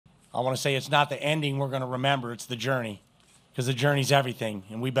I want to say it's not the ending we're going to remember, it's the journey, because the journey's everything,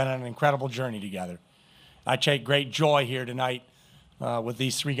 and we've been on an incredible journey together. I take great joy here tonight with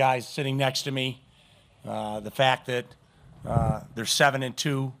these three guys sitting next to me. The fact that they're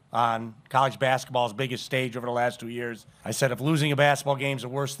 7-2 on college basketball's biggest stage over the last 2 years. I said, if losing a basketball game is the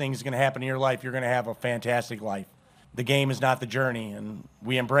worst thing that's going to happen in your life, you're going to have a fantastic life. The game is not the journey, and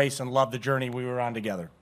we embrace and love the journey we were on together.